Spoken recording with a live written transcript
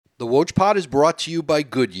The Woj Pod is brought to you by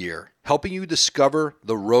Goodyear, helping you discover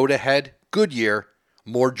the road ahead. Goodyear,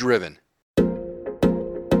 more driven.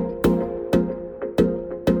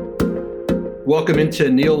 Welcome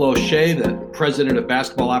into Neil Olshey, the president of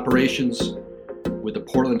basketball operations with the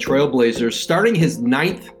Portland Trail Blazers, starting his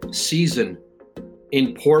 9th season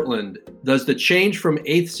in Portland. Does the change from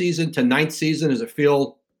 8th season to 9th season, does it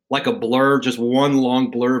feel like a blur, just one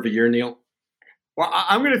long blur of a year, Neil? Well,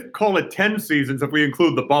 I'm going to call it 10 seasons if we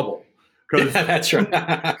include the bubble. Yeah, that's right.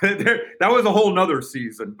 That was a whole nother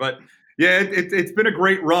season. But, yeah, it's been a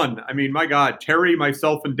great run. I mean, my God, Terry,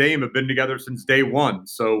 myself, and Dame have been together since day one.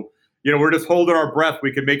 So, we're just holding our breath.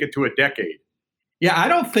 We could make it to a decade. Yeah, I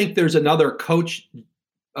don't think there's another coach,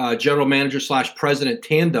 general manager / president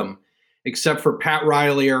tandem except for Pat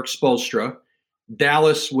Riley, Eric Spoelstra,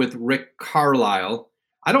 Dallas with Rick Carlisle.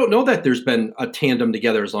 I don't know that there's been a tandem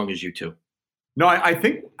together as long as you two. No, I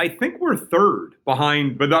think we're third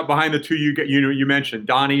behind, but not behind the two you mentioned,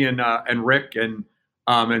 Donnie and Rick and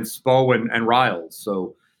Spo and Riles.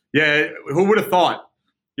 So yeah, who would have thought?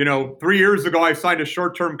 3 years ago I signed a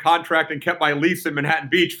short-term contract and kept my lease in Manhattan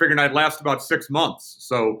Beach, figuring I'd last about 6 months.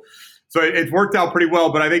 So it's worked out pretty well.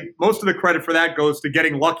 But I think most of the credit for that goes to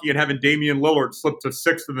getting lucky and having Damian Lillard slip to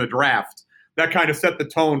 6th in the draft. That kind of set the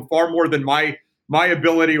tone far more than my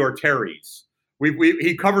ability or Terry's.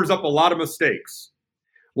 He covers up a lot of mistakes.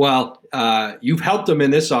 Well, you've helped him in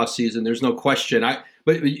this offseason. There's no question.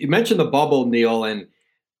 But you mentioned the bubble, Neil, and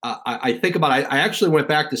I think about it. I actually went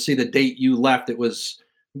back to see the date you left. I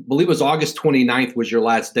believe it was August 29th was your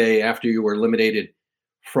last day after you were eliminated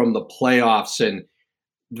from the playoffs. And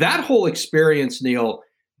that whole experience, Neil,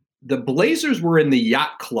 the Blazers were in the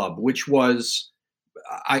Yacht Club, which was,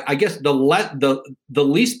 I guess, the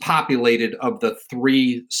least populated of the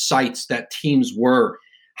 3 sites that teams were.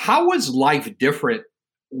 How was life different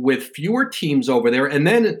with fewer teams over there? And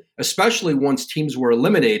then especially once teams were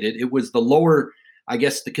eliminated, it was the lower, I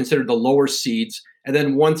guess, considered the lower seeds. And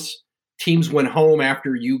then once teams went home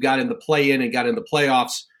after you got in the play-in and got in the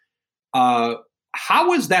playoffs, how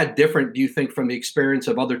was that different, do you think, from the experience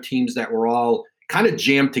of other teams that were all kind of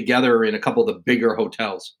jammed together in a couple of the bigger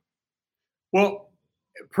hotels? Well,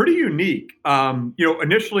 pretty unique.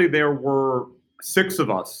 Initially there were 6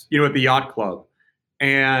 of us, at the Yacht Club,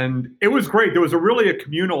 and it was great. There was really a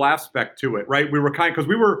communal aspect to it, right? We were because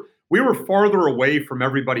we were farther away from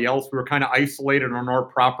everybody else. We were kind of isolated on our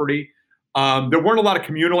property. There weren't a lot of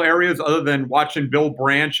communal areas other than watching Bill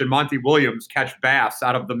Branch and Monty Williams catch bass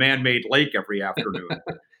out of the man-made lake every afternoon.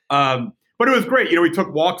 But it was great. We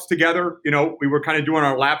took walks together. We were kind of doing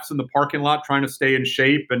our laps in the parking lot, trying to stay in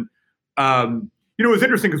shape. And, it was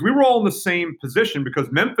interesting because we were all in the same position because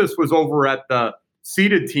Memphis was over at the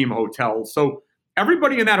seeded team hotel. So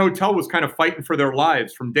everybody in that hotel was kind of fighting for their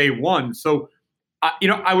lives from day one. So,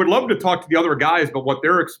 I would love to talk to the other guys about what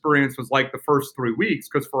their experience was like the first 3 weeks.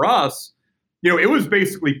 Because for us, it was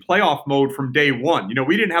basically playoff mode from day one.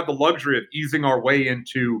 We didn't have the luxury of easing our way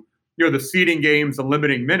into, the seeding games and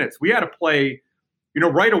limiting minutes. We had to play,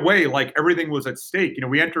 right away, like everything was at stake.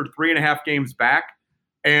 We entered 3.5 games back.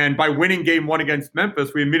 And by winning game 1 against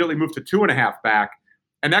Memphis, we immediately moved to 2.5 back.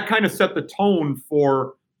 And that kind of set the tone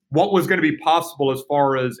for what was going to be possible as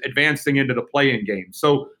far as advancing into the play-in game.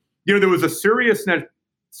 So, there was a seriousness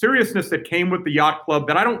that came with the Yacht Club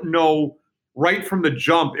that I don't know right from the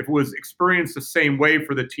jump if it was experienced the same way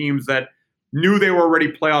for the teams that knew they were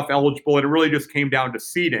already playoff eligible, and it really just came down to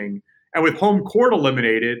seeding. And with home court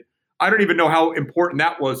eliminated, I don't even know how important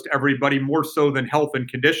that was to everybody, more so than health and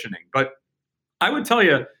conditioning. But I would tell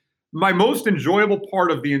you, my most enjoyable part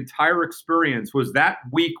of the entire experience was that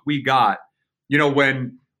week we got,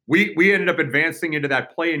 when we ended up advancing into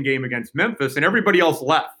that play-in game against Memphis and everybody else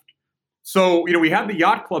left. So, we had the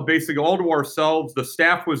Yacht Club basically all to ourselves. The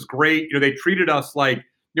staff was great. They treated us like,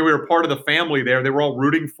 we were part of the family there. They were all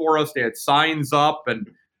rooting for us. They had signs up and,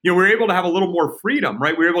 we were able to have a little more freedom,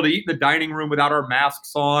 right? We were able to eat in the dining room without our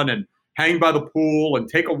masks on and hang by the pool and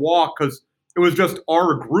take a walk because it was just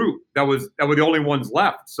our group that were the only ones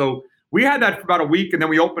left. So we had that for about a week, and then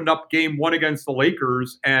we opened up game 1 against the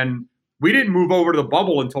Lakers, and we didn't move over to the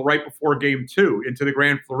bubble until right before game 2 into the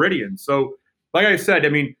Grand Floridian. So like I said,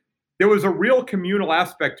 there was a real communal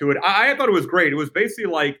aspect to it. I thought it was great. It was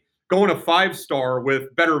basically like going to 5-star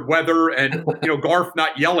with better weather and, Garth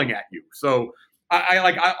not yelling at you. So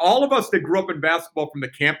all of us that grew up in basketball from the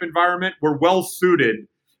camp environment were well suited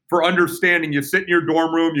for understanding. You sit in your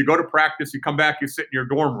dorm room, you go to practice, you come back, you sit in your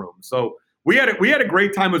dorm room. So we had a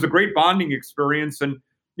great time. It was a great bonding experience. And,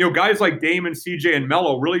 guys like Dame and CJ and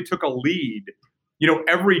Melo really took a lead,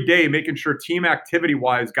 every day, making sure team activity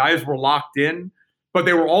wise, guys were locked in. but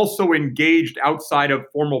they were also engaged outside of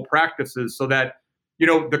formal practices so that,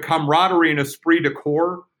 the camaraderie and esprit de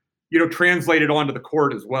corps, translated onto the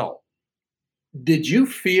court as well. Did you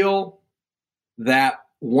feel that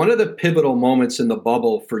one of the pivotal moments in the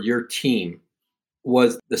bubble for your team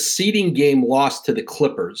was the seeding game loss to the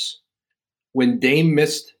Clippers when Dame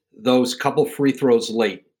missed those couple free throws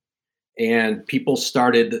late and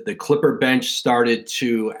the Clipper bench started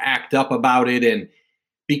to act up about it. And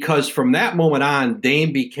because from that moment on,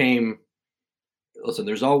 Dame became, listen,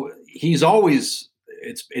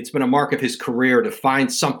 it's been a mark of his career to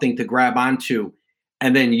find something to grab onto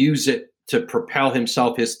and then use it to propel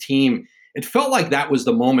himself, his team. It felt like that was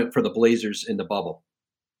the moment for the Blazers in the bubble.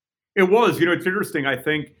 It was. It's interesting. I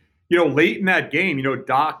think, late in that game,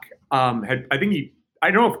 Doc I think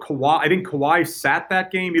Kawhi sat that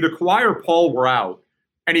game. Either Kawhi or Paul were out.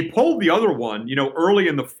 And he pulled the other one, early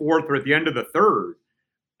in the fourth or at the end of the third.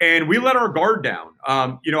 And we let our guard down.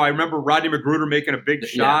 I remember Rodney Magruder making a big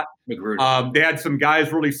shot. They had some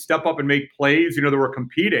guys really step up and make plays, that were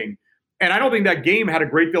competing. And I don't think that game had a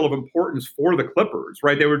great deal of importance for the Clippers,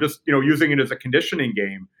 right? They were just, using it as a conditioning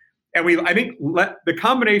game. And I think the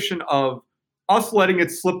combination of us letting it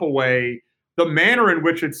slip away, the manner in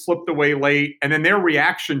which it slipped away late, and then their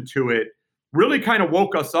reaction to it really kind of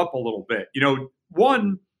woke us up a little bit.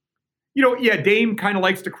 Dame kind of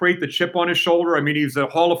likes to create the chip on his shoulder. I mean, he's a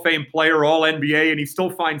Hall of Fame player, all NBA, and he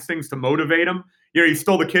still finds things to motivate him. He's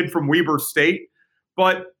still the kid from Weber State.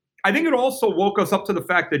 But I think it also woke us up to the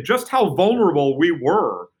fact that just how vulnerable we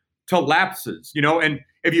were to lapses, and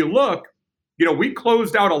if you look, we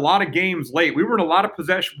closed out a lot of games late. We were in a lot of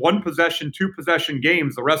one possession, two possession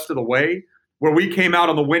games the rest of the way where we came out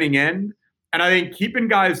on the winning end. And I think keeping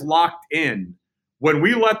guys locked in, when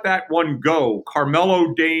we let that one go,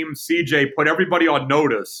 Carmelo, Dame, CJ put everybody on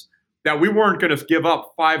notice that we weren't going to give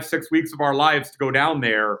up 5-6 weeks of our lives to go down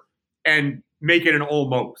there and make it an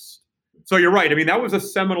almost. So you're right. I mean, that was a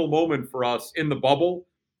seminal moment for us in the bubble.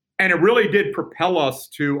 And it really did propel us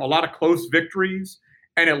to a lot of close victories.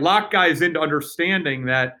 And it locked guys into understanding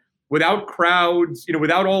that without crowds,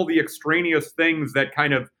 without all the extraneous things that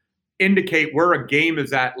kind of indicate where a game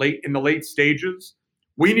is at in the late stages,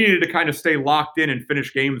 we needed to kind of stay locked in and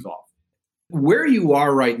finish games off. Where you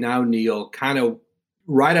are right now, Neil, kind of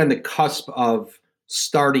right on the cusp of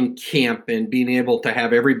starting camp and being able to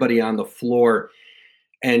have everybody on the floor,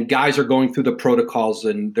 and guys are going through the protocols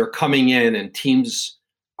and they're coming in and teams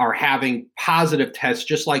are having positive tests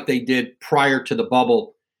just like they did prior to the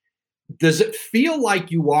bubble. Does it feel like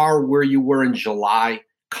you are where you were in July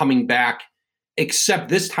coming back, except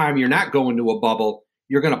this time you're not going to a bubble?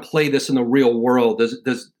 You're going to play this in the real world.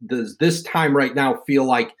 Does this time right now feel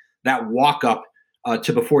like that walk up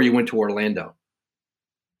to before you went to Orlando?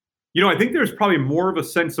 I think there's probably more of a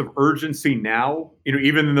sense of urgency now,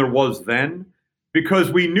 even than there was then,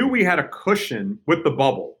 because we knew we had a cushion with the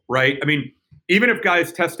bubble, right? I mean, even if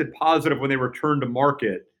guys tested positive when they returned to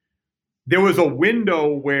market, there was a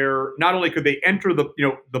window where not only could they enter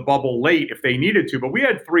the bubble late if they needed to, but we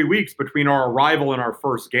had 3 weeks between our arrival and our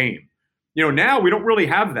first game. Now we don't really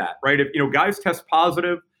have that, right? If, guys test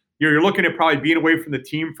positive, you're looking at probably being away from the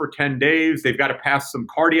team for 10 days. They've got to pass some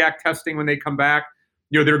cardiac testing when they come back.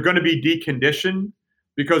 They're going to be deconditioned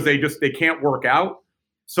because they can't work out.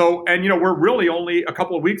 So, and, we're really only a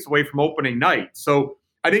couple of weeks away from opening night. So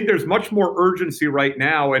I think there's much more urgency right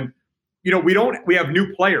now. And, we have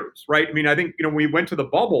new players, right? I mean, I think, when we went to the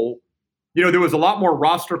bubble, there was a lot more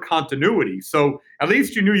roster continuity. So at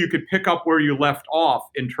least you knew you could pick up where you left off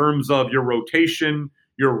in terms of your rotation,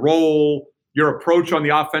 your role, your approach on the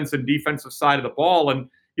offensive and defensive side of the ball. And,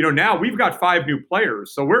 now we've got 5 new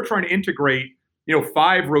players. So we're trying to integrate,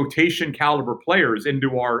 5 rotation caliber players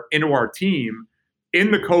into our team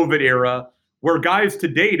in the COVID era, where guys to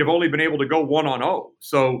date have only been able to go 1-on-0.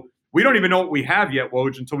 So we don't even know what we have yet,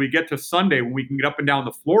 Woj, until we get to Sunday when we can get up and down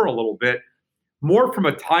the floor a little bit, more from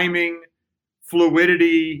a timing,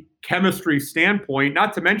 fluidity, chemistry standpoint,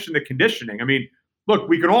 not to mention the conditioning. I mean, look,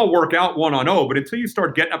 we can all work out 1-on-0, but until you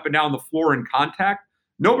start getting up and down the floor in contact,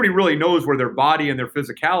 nobody really knows where their body and their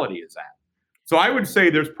physicality is at. So I would say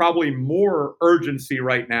there's probably more urgency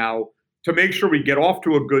right now to make sure we get off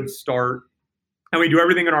to a good start and we do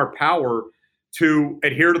everything in our power to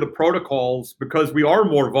adhere to the protocols, because we are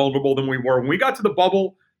more vulnerable than we were. When we got to the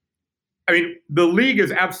bubble, I mean, the league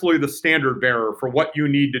is absolutely the standard bearer for what you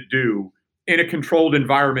need to do in a controlled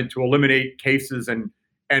environment to eliminate cases and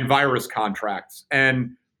virus contracts.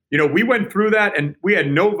 And, we went through that and we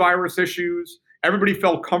had no virus issues. Everybody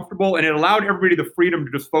felt comfortable, and it allowed everybody the freedom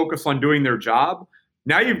to just focus on doing their job.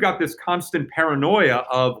 Now you've got this constant paranoia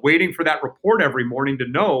of waiting for that report every morning to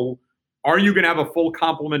know Are you going to have a full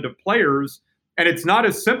complement of players? And it's not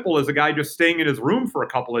as simple as a guy just staying in his room for a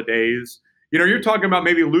couple of days. You're talking about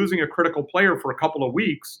maybe losing a critical player for a couple of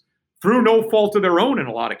weeks through no fault of their own in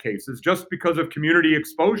a lot of cases, just because of community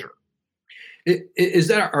exposure. Do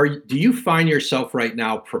you find yourself right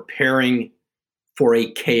now preparing for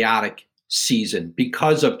a chaotic season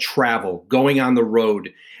because of travel, going on the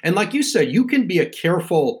road? And like you said, you can be a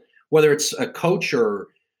careful, whether it's a coach or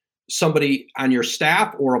somebody on your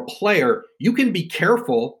staff or a player, you can be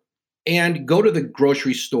careful and go to the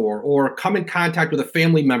grocery store or come in contact with a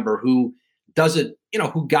family member who doesn't,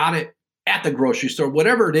 who got it at the grocery store,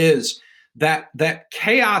 whatever it is. That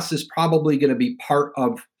chaos is probably going to be part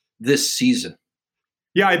of this season.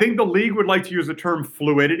 Yeah, I think the league would like to use the term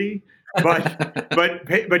fluidity,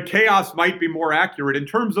 but chaos might be more accurate in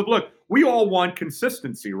terms of, look, we all want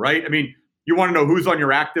consistency, right? I mean, you want to know who's on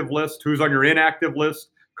your active list, who's on your inactive list.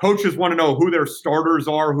 Coaches want to know who their starters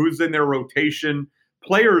are, who's in their rotation.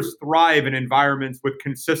 Players thrive in environments with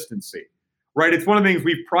consistency, right? It's one of the things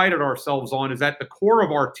we've prided ourselves on, is that the core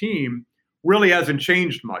of our team really hasn't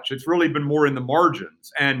changed much. It's really been more in the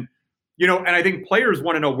margins. And I think players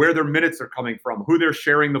want to know where their minutes are coming from, who they're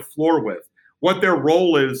sharing the floor with, what their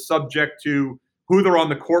role is subject to who they're on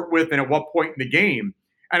the court with and at what point in the game.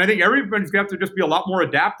 And I think everybody's going to have to just be a lot more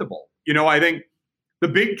adaptable. I think the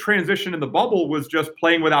big transition in the bubble was just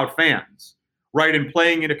playing without fans, right? And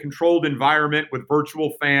playing in a controlled environment with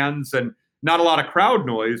virtual fans and not a lot of crowd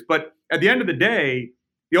noise. But at the end of the day,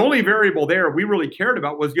 the only variable there we really cared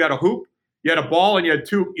about was you had a hoop, you had a ball, and you had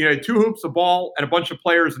two hoops, a ball, and a bunch of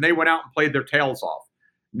players, and they went out and played their tails off.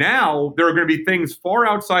 Now there are going to be things far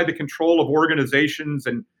outside the control of organizations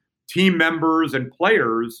and team members and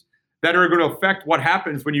players that are going to affect what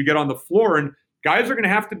happens when you get on the floor. And guys are going to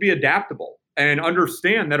have to be adaptable and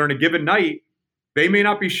understand that on a given night, they may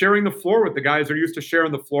not be sharing the floor with the guys they're used to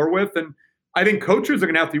sharing the floor with. And I think coaches are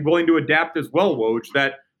going to have to be willing to adapt as well, Woj,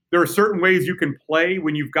 that there are certain ways you can play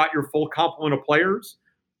when you've got your full complement of players,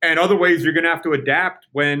 and other ways you're going to have to adapt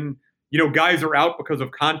when, guys are out because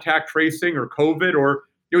of contact tracing or COVID, or,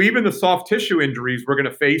 even the soft tissue injuries we're going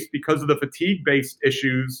to face because of the fatigue-based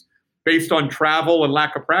issues based on travel and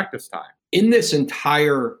lack of practice time. In this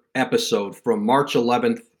entire episode from March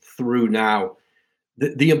 11th through now,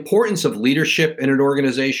 the importance of leadership in an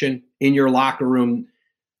organization, in your locker room,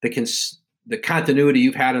 the continuity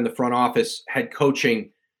you've had in the front office, head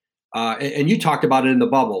coaching, and you talked about it in the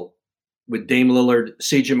bubble with Dame Lillard,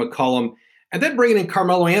 CJ McCollum, and then bringing in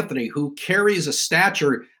Carmelo Anthony, who carries a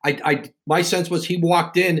stature. My sense was he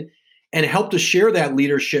walked in and helped to share that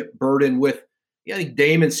leadership burden with, I think,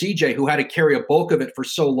 Dame and CJ, who had to carry a bulk of it for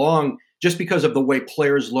so long just because of the way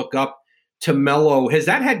players look up to Melo. Has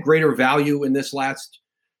that had greater value in this last,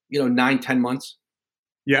 9-10 months?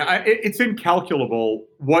 Yeah, it's incalculable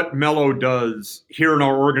what Melo does here in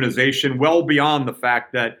our organization, well beyond the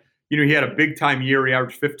fact that, he had a big-time year. He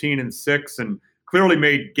averaged 15 and 6 and clearly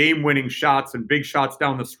made game-winning shots and big shots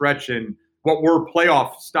down the stretch in what were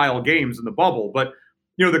playoff-style games in the bubble. But,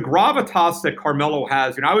 the gravitas that Carmelo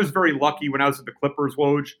has, I was very lucky when I was at the Clippers,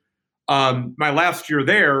 Woj. My last year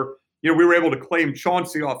there, we were able to claim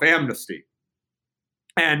Chauncey off amnesty.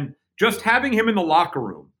 And just having him in the locker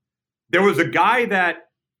room, there was a guy that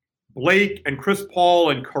Blake and Chris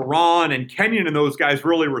Paul and Karan and Kenyon and those guys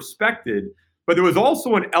really respected, but there was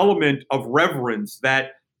also an element of reverence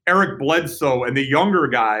that Eric Bledsoe and the younger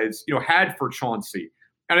guys, had for Chauncey.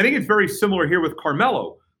 And I think it's very similar here with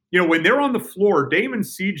Carmelo. When they're on the floor, Dame and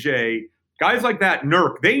CJ, guys like that,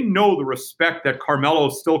 Nurk, they know the respect that Carmelo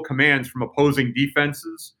still commands from opposing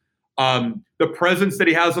defenses. The presence that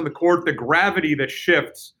he has on the court, the gravity that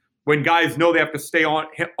shifts when guys know they have to stay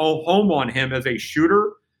home on him as a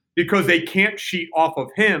shooter because they can't cheat off of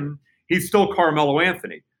him. He's still Carmelo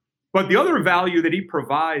Anthony. But the other value that he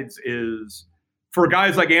provides is for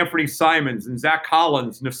guys like Anthony Simons and Zach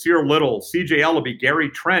Collins, Nasir Little, CJ Ellaby, Gary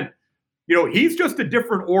Trent. He's just a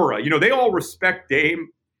different aura. They all respect Dame.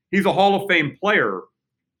 He's a Hall of Fame player,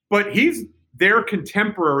 but he's their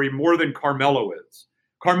contemporary more than Carmelo is.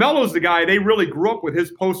 Carmelo's the guy, they really grew up with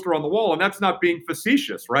his poster on the wall, and that's not being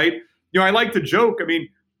facetious, right? I like to joke. I mean,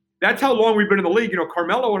 that's how long we've been in the league.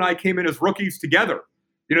 Carmelo and I came in as rookies together.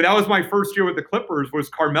 That was my first year with the Clippers, was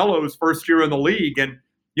Carmelo's first year in the league. And,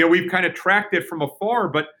 we've kind of tracked it from afar.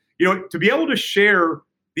 But, to be able to share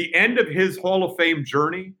the end of his Hall of Fame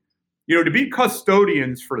journey, to be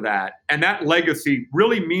custodians for that, and that legacy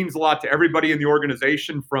really means a lot to everybody in the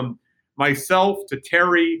organization, from myself to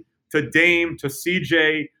Terry to Dame to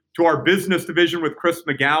CJ to our business division with Chris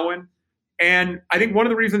McGowan. And I think one of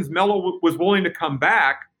the reasons Melo was willing to come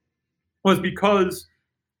back was because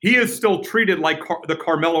he is still treated like the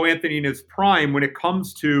Carmelo Anthony in his prime when it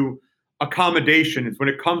comes to accommodations, when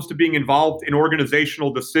it comes to being involved in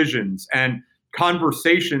organizational decisions and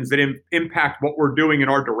conversations that impact what we're doing in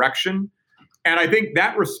our direction. And I think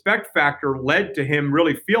that respect factor led to him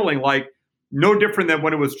really feeling like no different than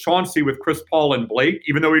when it was Chauncey with Chris Paul and Blake,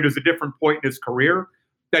 even though he was a different point in his career,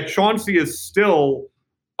 that Chauncey is still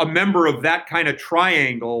a member of that kind of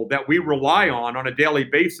triangle that we rely on a daily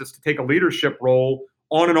basis to take a leadership role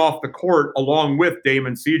on and off the court along with Dame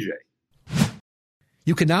and CJ.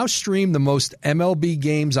 You can now stream the most MLB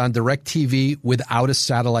games on DirecTV without a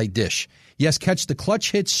satellite dish. Yes, catch the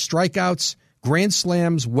clutch hits, strikeouts, grand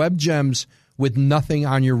slams, web gems with nothing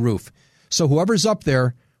on your roof. So whoever's up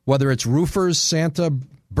there, whether it's roofers, Santa,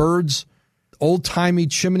 birds, old-timey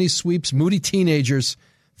chimney sweeps, moody teenagers,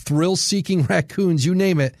 thrill-seeking raccoons, you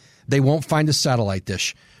name it, they won't find a satellite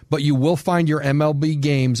dish. But you will find your MLB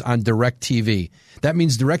games on DirecTV. That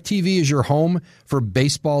means DirecTV is your home for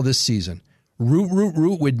baseball this season.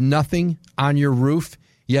 Root with nothing on your roof.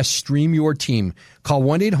 Yes, stream your team. Call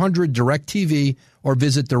 1-800-DIRECTV or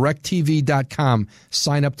visit directtv.com.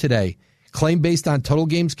 Sign up today. Claim based on total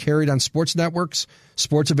games carried on sports networks.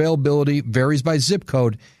 Sports availability varies by zip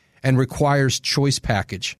code and requires choice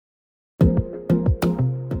package.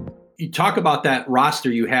 You talk about that roster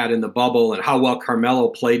you had in the bubble and how well Carmelo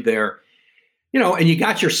played there, and you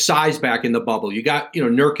got your size back in the bubble. You got,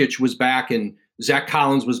 Nurkic was back and Zach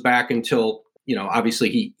Collins was back until,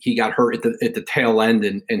 obviously he got hurt at the tail end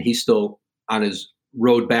and he's still on his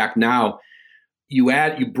road back now. You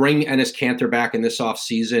bring Enes Kanter back in this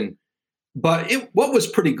offseason. But what was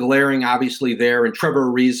pretty glaring, obviously, there, and Trevor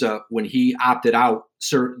Ariza, when he opted out,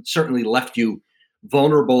 certainly left you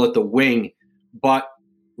vulnerable at the wing. But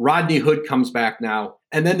Rodney Hood comes back now.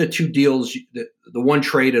 And then the two deals, the one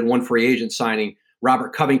trade and one free agent signing,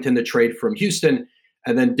 Robert Covington, the trade from Houston,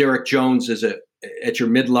 and then Derek Jones is at your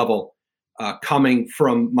mid-level coming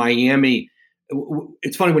from Miami.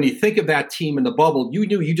 It's funny, when you think of that team in the bubble, you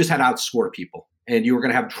knew you just had to outscore people, and you were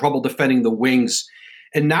going to have trouble defending the wings.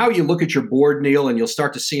 And now you look at your board, Neil, and you'll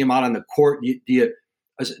start to see him out on the court. Do you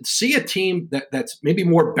see a team that's maybe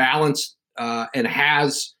more balanced and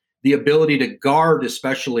has the ability to guard,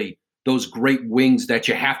 especially those great wings that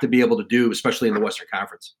you have to be able to do, especially in the Western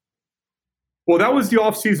Conference? Well, that was the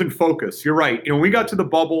offseason focus. You're right. When we got to the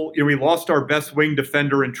bubble, we lost our best wing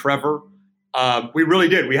defender in Trevor. We really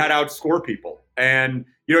did. We had to outscore people. And,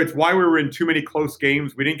 it's why we were in too many close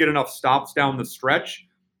games. We didn't get enough stops down the stretch.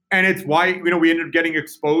 And it's why, we ended up getting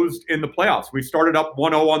exposed in the playoffs. We started up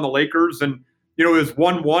 1-0 on the Lakers, and, it was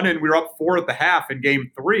 1-1, and we were up 4 at the half in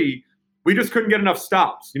game 3. We just couldn't get enough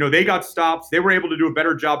stops. They got stops. They were able to do a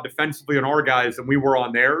better job defensively on our guys than we were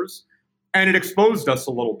on theirs. And it exposed us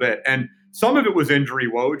a little bit. And some of it was injury,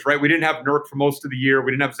 Woj, right? We didn't have Nurk for most of the year.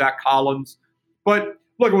 We didn't have Zach Collins. But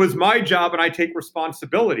look, it was my job, and I take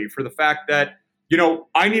responsibility for the fact that,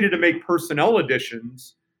 I needed to make personnel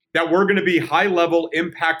additions that were going to be high-level,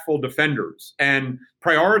 impactful defenders, and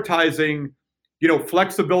prioritizing,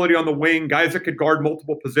 flexibility on the wing, guys that could guard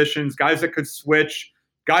multiple positions, guys that could switch,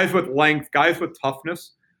 guys with length, guys with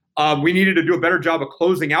toughness. We needed to do a better job of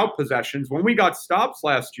closing out possessions. When we got stops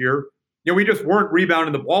last year, we just weren't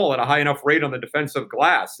rebounding the ball at a high enough rate on the defensive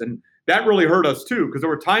glass, and that really hurt us too, because there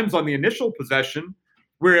were times on the initial possession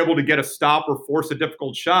we were able to get a stop or force a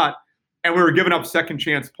difficult shot, and we were giving up second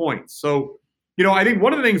chance points. So, I think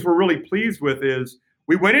one of the things we're really pleased with is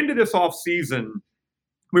we went into this offseason,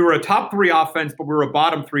 we were a top 3 offense, but we were a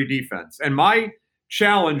bottom 3 defense. And my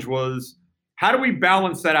challenge was, how do we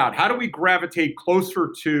balance that out? How do we gravitate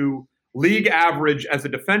closer to league average as a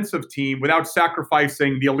defensive team without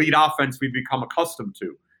sacrificing the elite offense we've become accustomed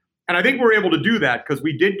to? And I think we're able to do that because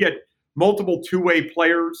we did get multiple two-way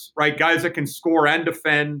players, right? Guys that can score and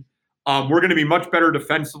defend. We're going to be much better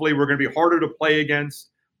defensively. We're going to be harder to play against.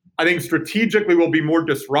 I think strategically we'll be more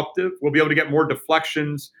disruptive. We'll be able to get more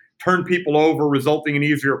deflections, turn people over, resulting in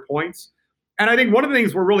easier points. And I think one of the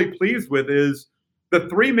things we're really pleased with is the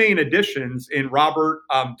 3 main additions in Robert,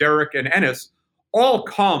 Derek, and Enes all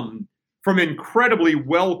come from incredibly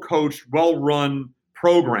well-coached, well-run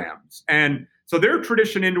programs. And so their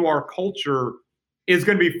tradition into our culture is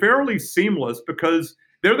going to be fairly seamless because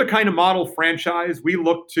they're the kind of model franchise we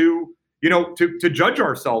look to, to judge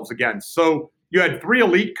ourselves against. So you had 3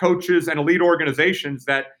 elite coaches and elite organizations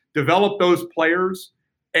that develop those players,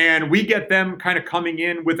 and we get them kind of coming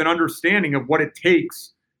in with an understanding of what it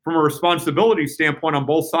takes from a responsibility standpoint on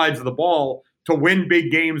both sides of the ball to win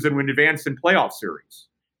big games and win advance in playoff series.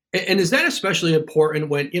 And is that especially important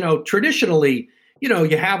when, traditionally,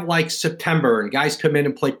 you have like September and guys come in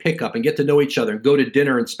and play pickup and get to know each other and go to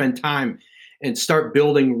dinner and spend time. and start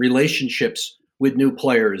building relationships with new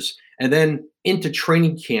players, and then into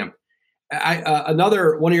training camp.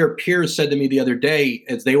 Another one of your peers said to me the other day,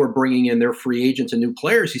 as they were bringing in their free agents and new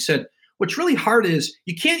players, he said, what's really hard is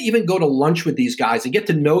you can't even go to lunch with these guys and get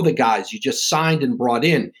to know the guys you just signed and brought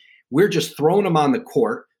in. We're just throwing them on the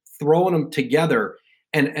court, throwing them together,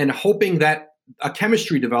 and hoping that a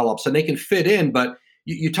chemistry develops and they can fit in. But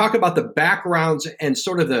you talk about the backgrounds and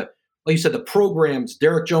sort of like you said, the programs,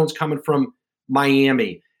 Derek Jones coming from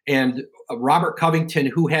Miami, and Robert Covington,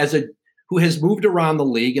 who has moved around the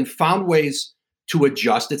league and found ways to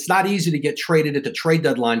adjust. It's not easy to get traded at the trade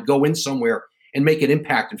deadline, go in somewhere and make an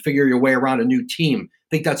impact and figure your way around a new team. I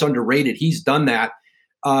think that's underrated. He's done that.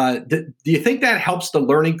 Do you think that helps the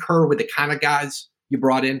learning curve with the kind of guys you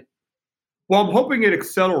brought in? Well, I'm hoping it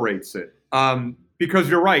accelerates it because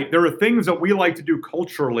you're right. There are things that we like to do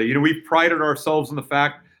culturally. You know, we've prided ourselves in the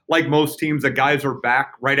fact, like most teams, that guys are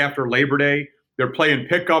back right after Labor Day. They're playing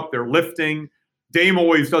pickup. They're lifting. Dame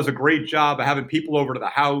always does a great job of having people over to the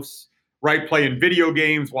house, right? Playing video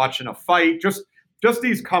games, watching a fight, just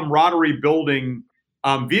these camaraderie building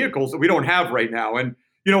vehicles that we don't have right now. And,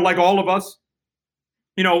 you know, like all of us,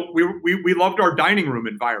 you know, we loved our dining room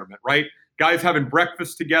environment, right? Guys having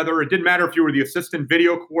breakfast together. It didn't matter if you were the assistant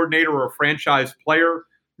video coordinator or a franchise player,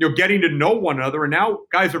 you know, getting to know one another. And now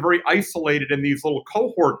guys are very isolated in these little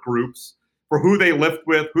cohort groups for who they lift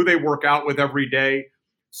with, who they work out with every day.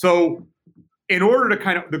 So in order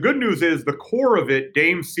to the good news is the core of it,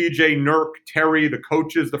 Dame, CJ, Nurk, Terry, the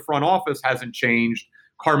coaches, the front office hasn't changed.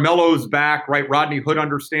 Carmelo's back, right? Rodney Hood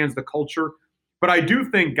understands the culture. But I do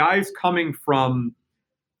think guys coming from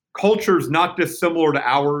cultures not dissimilar to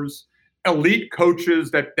ours, elite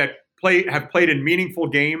coaches that have played in meaningful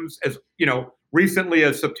games as, you know, recently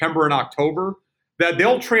as September and October, that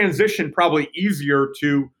they'll transition probably easier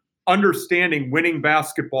to understanding winning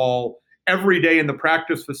basketball every day in the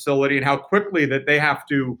practice facility and how quickly that they have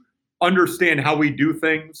to understand how we do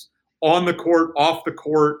things on the court, off the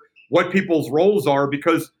court, what people's roles are.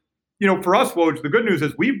 Because, you know, for us, Woj, the good news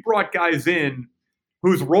is we've brought guys in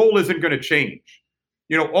whose role isn't going to change.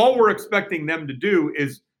 You know, all we're expecting them to do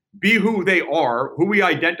is be who they are, who we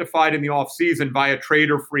identified in the offseason via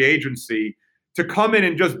trade or free agency, to come in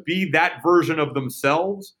and just be that version of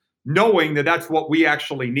themselves, knowing that that's what we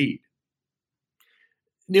actually need.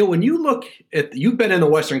 Neil, when you look at, you've been in the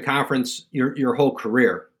Western Conference your whole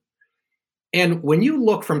career, and when you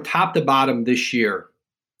look from top to bottom this year,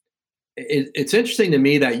 it's interesting to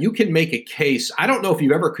me that you can make a case. I don't know if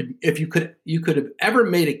you could have ever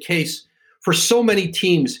made a case for so many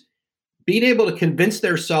teams being able to convince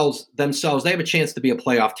themselves they have a chance to be a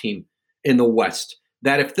playoff team in the West.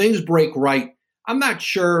 That if things break right, I'm not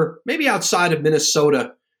sure, maybe outside of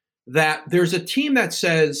Minnesota, that there's a team that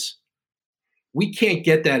says we can't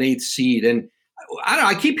get that 8th seed. And I don't know,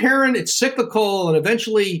 I keep hearing it's cyclical and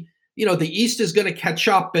eventually, you know, the East is going to catch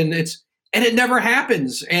up, and it never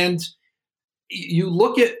happens. And you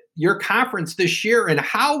look at your conference this year and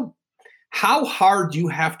how hard you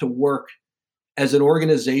have to work as an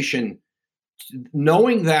organization,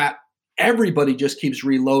 knowing that everybody just keeps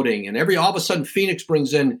reloading, and all of a sudden Phoenix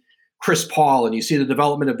brings in Chris Paul, and you see the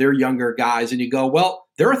development of their younger guys, and you go, well,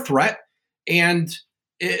 they're a threat. And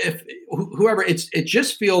if whoever, it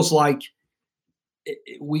just feels like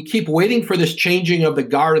we keep waiting for this changing of the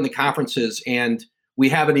guard in the conferences, and we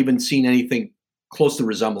haven't even seen anything close to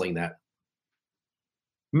resembling that.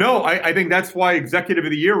 No, I think that's why Executive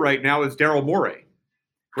of the Year right now is Daryl Morey,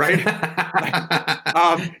 right?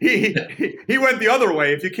 He went the other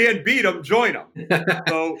way. If you can't beat him, join him.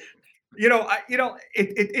 So,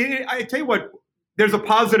 I tell you what, there's a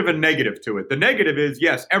positive and negative to it. The negative is,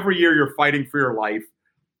 yes, every year you're fighting for your life.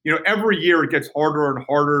 You know, every year it gets harder and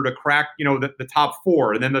harder to crack, you know, the top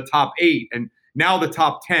 4 and then the top 8 and now the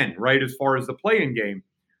top 10, right, as far as the play-in game.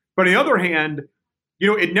 But on the other hand, you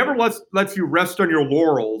know, it never lets you rest on your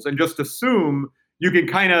laurels and just assume you can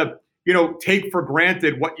kind of, you know, take for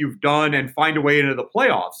granted what you've done and find a way into the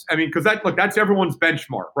playoffs. I mean, because that's everyone's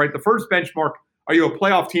benchmark, right? The first benchmark, are you a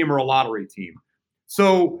playoff team or a lottery team?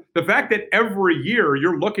 So the fact that every year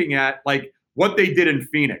you're looking at like what they did in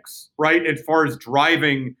Phoenix, right, as far as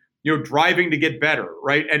driving to get better,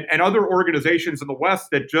 right, and other organizations in the West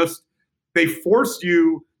that just they force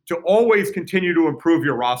you to always continue to improve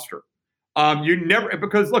your roster. You never,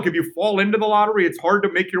 because look, if you fall into the lottery, it's hard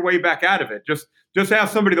to make your way back out of it. Just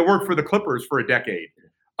ask somebody that worked for the Clippers for a decade.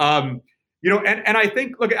 You know, and I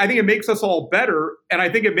think it makes us all better, and I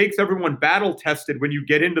think it makes everyone battle tested when you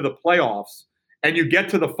get into the playoffs and you get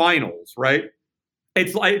to the finals, right?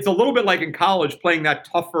 It's a little bit like in college playing that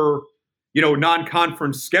tougher, you know,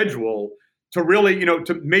 non-conference schedule. to really,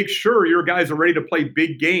 to make sure your guys are ready to play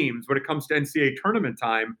big games when it comes to NCAA tournament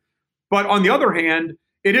time. But on the other hand,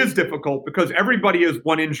 it is difficult because everybody is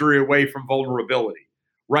one injury away from vulnerability,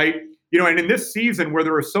 right? And in this season where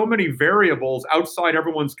there are so many variables outside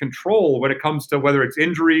everyone's control when it comes to whether it's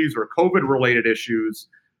injuries or COVID-related issues,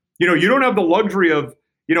 you don't have the luxury of,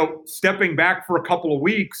 stepping back for a couple of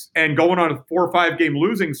weeks and going on a 4 or 5 game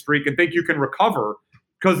losing streak and think you can recover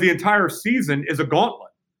because the entire season is a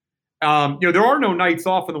gauntlet. There are no nights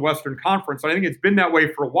off in the Western Conference. And I think it's been that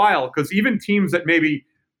way for a while because even teams that maybe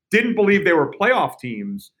didn't believe they were playoff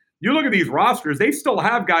teams, you look at these rosters, they still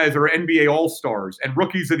have guys that are NBA All-Stars and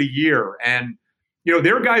Rookies of the Year. And,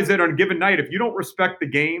 they're guys that on a given night, if you don't respect the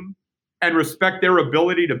game and respect their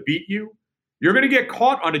ability to beat you, you're going to get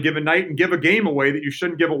caught on a given night and give a game away that you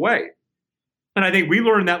shouldn't give away. And I think we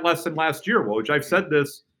learned that lesson last year, Woj. I've said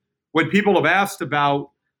this when people have asked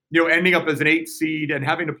about, ending up as an 8 seed and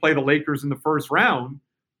having to play the Lakers in the first round,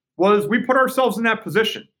 was we put ourselves in that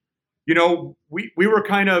position. We were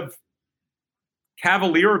kind of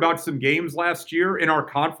cavalier about some games last year in our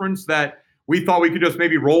conference that we thought we could just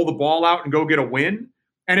maybe roll the ball out and go get a win.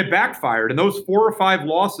 And it backfired. And those 4 or 5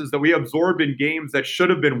 losses that we absorbed in games that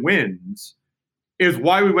should have been wins is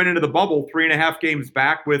why we went into the bubble 3.5 games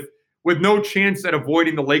back with no chance at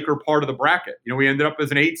avoiding the Laker part of the bracket. We ended up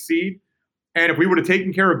as an 8 seed. And if we would have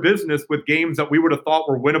taken care of business with games that we would have thought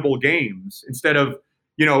were winnable games, instead of,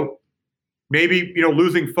 maybe,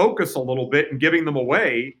 losing focus a little bit and giving them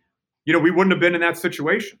away, we wouldn't have been in that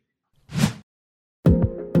situation.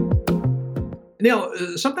 Neil,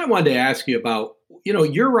 something I wanted to ask you about,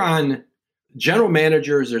 you're on general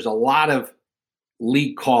managers. There's a lot of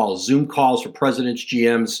league calls, Zoom calls for presidents,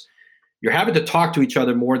 GMs. You're having to talk to each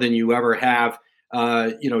other more than you ever have.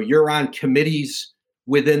 You're on committees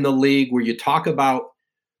within the league where you talk about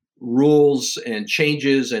rules and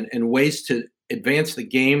changes and ways to advance the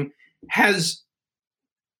game. Has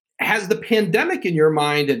the pandemic in your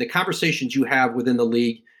mind and the conversations you have within the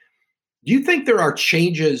league, do you think there are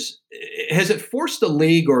changes? Has it forced the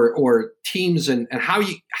league or teams and how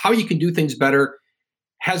you can do things better?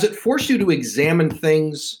 Has it forced you to examine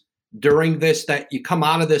things during this that you come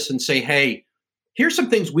out of this and say, hey, here's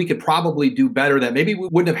some things we could probably do better that maybe we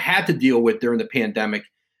wouldn't have had to deal with during the pandemic,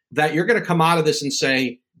 that you're going to come out of this and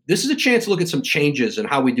say, this is a chance to look at some changes in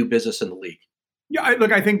how we do business in the league? Yeah,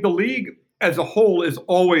 I think the league as a whole is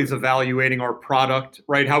always evaluating our product,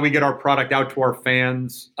 right? How we get our product out to our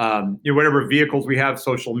fans, whatever vehicles we have,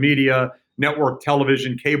 social media, network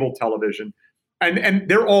television, cable television. And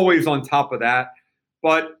they're always on top of that.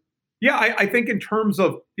 But yeah, I think in terms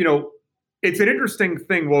of, it's an interesting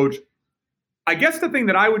thing, Woj. I guess the thing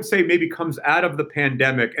that I would say maybe comes out of the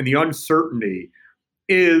pandemic and the uncertainty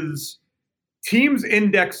is teams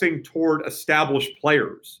indexing toward established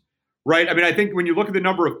players, right? I mean, I think when you look at the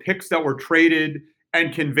number of picks that were traded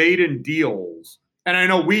and conveyed in deals, and I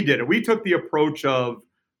know we did it, we took the approach of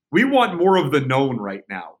we want more of the known right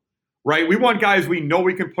now, right? We want guys we know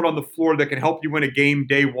we can put on the floor that can help you win a game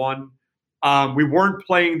day one. We weren't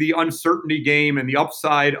playing the uncertainty game and the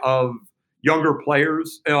upside of younger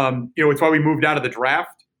players. It's why we moved out of the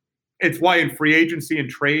draft. It's why in free agency and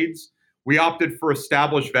trades, we opted for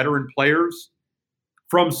established veteran players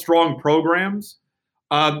from strong programs.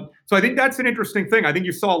 So I think that's an interesting thing. I think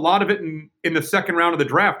you saw a lot of it in the second round of the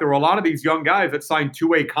draft. There were a lot of these young guys that signed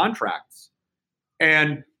 2-way contracts.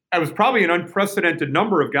 And it was probably an unprecedented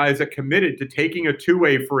number of guys that committed to taking a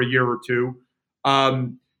 2-way for a year or two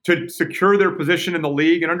to secure their position in the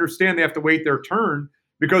league and understand they have to wait their turn,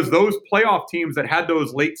 because those playoff teams that had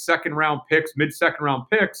those late second round picks, mid second round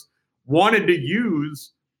picks, wanted to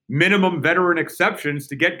use minimum veteran exceptions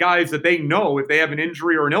to get guys that they know if they have an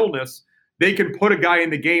injury or an illness, they can put a guy in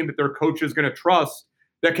the game that their coach is going to trust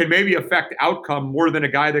that can maybe affect outcome more than a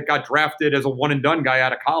guy that got drafted as a one and done guy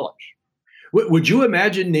out of college. Would you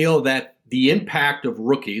imagine, Neil, that the impact of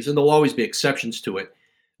rookies, and there'll always be exceptions to it,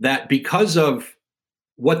 that because of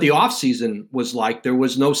what the offseason was like, there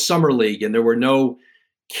was no summer league and there were no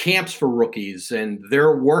camps for rookies, and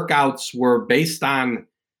their workouts were based on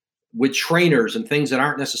with trainers and things that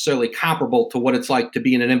aren't necessarily comparable to what it's like to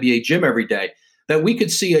be in an NBA gym every day, that we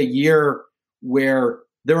could see a year where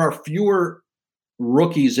there are fewer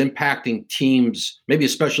rookies impacting teams, maybe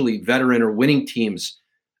especially veteran or winning teams,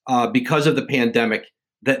 because of the pandemic,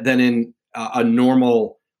 than in a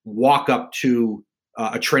normal walk up to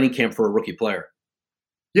a training camp for a rookie player.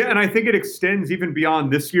 Yeah, and I think it extends even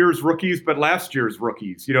beyond this year's rookies, but last year's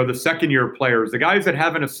rookies, the second-year players, the guys that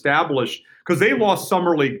haven't established, because they lost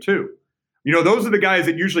Summer League too. Those are the guys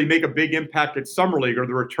that usually make a big impact at Summer League, or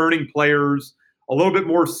the returning players. a little bit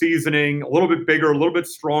more seasoning, a little bit bigger, a little bit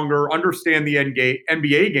stronger, understand the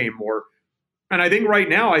NBA game more. And I think right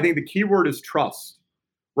now, I think the key word is trust,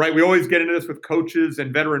 right? We always get into this with coaches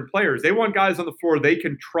and veteran players. They want guys on the floor they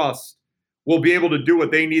can trust will be able to do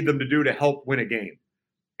what they need them to do to help win a game.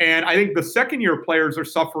 And I think the second-year players are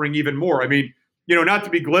suffering even more. I mean, not to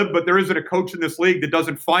be glib, but there isn't a coach in this league that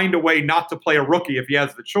doesn't find a way not to play a rookie if he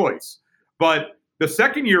has the choice. But the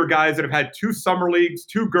second-year guys that have had 2 summer leagues,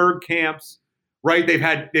 2 GERD camps, right? They've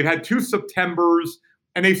had 2 Septembers,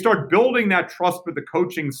 and they start building that trust with the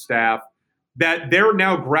coaching staff that they're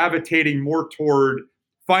now gravitating more toward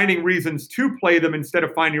finding reasons to play them instead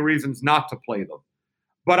of finding reasons not to play them.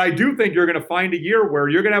 But I do think you're going to find a year where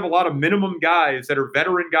you're going to have a lot of minimum guys that are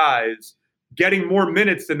veteran guys getting more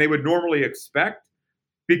minutes than they would normally expect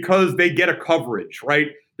because they get a coverage, right?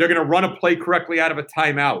 They're going to run a play correctly out of a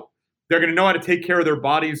timeout. They're going to know how to take care of their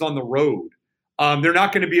bodies on the road. They're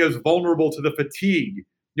not going to be as vulnerable to the fatigue,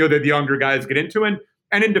 that the younger guys get into. And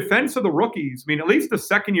in defense of the rookies, I mean, at least the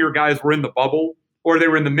second-year guys were in the bubble or they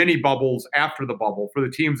were in the mini bubbles after the bubble for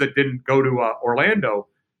the teams that didn't go to Orlando.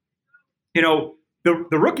 The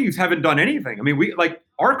rookies haven't done anything. I mean,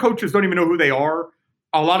 our coaches don't even know who they are.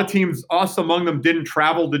 A lot of teams, us among them, didn't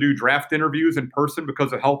travel to do draft interviews in person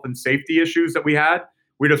because of health and safety issues that we had.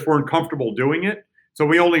 We just weren't comfortable doing it. So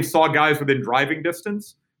we only saw guys within driving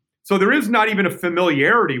distance. So there is not even a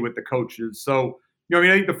familiarity with the coaches. So, I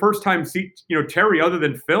think the first time, Terry, other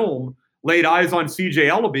than film, laid eyes on CJ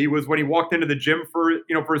Ellaby was when he walked into the gym for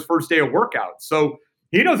his first day of workouts. So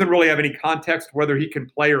he doesn't really have any context whether he can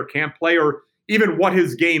play or can't play or even what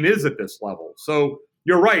his game is at this level. So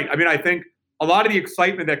you're right. I mean, I think a lot of the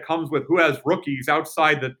excitement that comes with who has rookies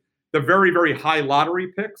outside the very, very high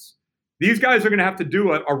lottery picks, these guys are going to have to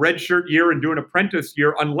do a redshirt year and do an apprentice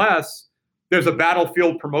year unless there's a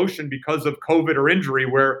battlefield promotion because of COVID or injury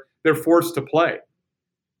where they're forced to play.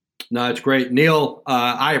 No, it's great. Neil,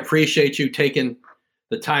 I appreciate you taking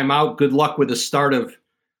the time out. Good luck with the start of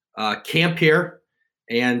camp here,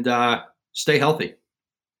 and stay healthy.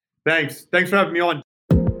 Thanks. Thanks for having me on.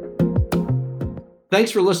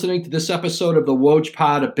 Thanks for listening to this episode of the Woj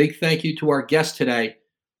Pod. A big thank you to our guest today,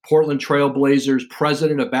 Portland Trail Blazers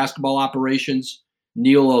President of Basketball Operations,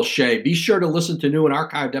 Neil Olshey. Be sure to listen to new and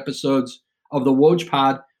archived episodes of the Woj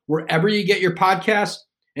Pod wherever you get your podcasts,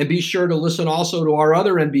 and be sure to listen also to our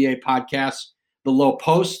other NBA podcasts, The Low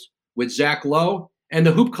Post with Zach Lowe and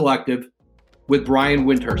The Hoop Collective with Brian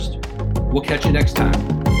Windhurst. We'll catch you next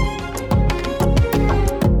time.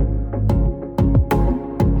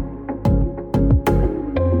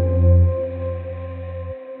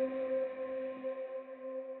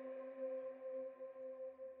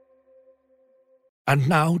 And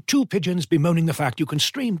now, 2 pigeons bemoaning the fact you can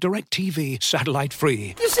stream DirecTV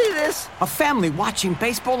satellite-free. You see this? A family watching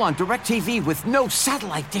baseball on DirecTV with no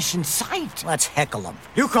satellite dish in sight. Let's heckle them.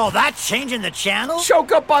 You call that changing the channel?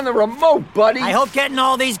 Choke up on the remote, buddy. I hope getting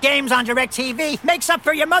all these games on DirecTV makes up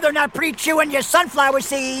for your mother not pre-chewing your sunflower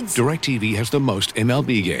seeds. DirecTV has the most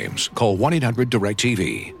MLB games. Call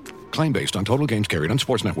 1-800-DirecTV. Claim based on total games carried on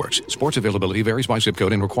sports networks. Sports availability varies by zip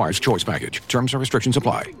code and requires choice package. Terms and restrictions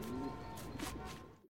apply.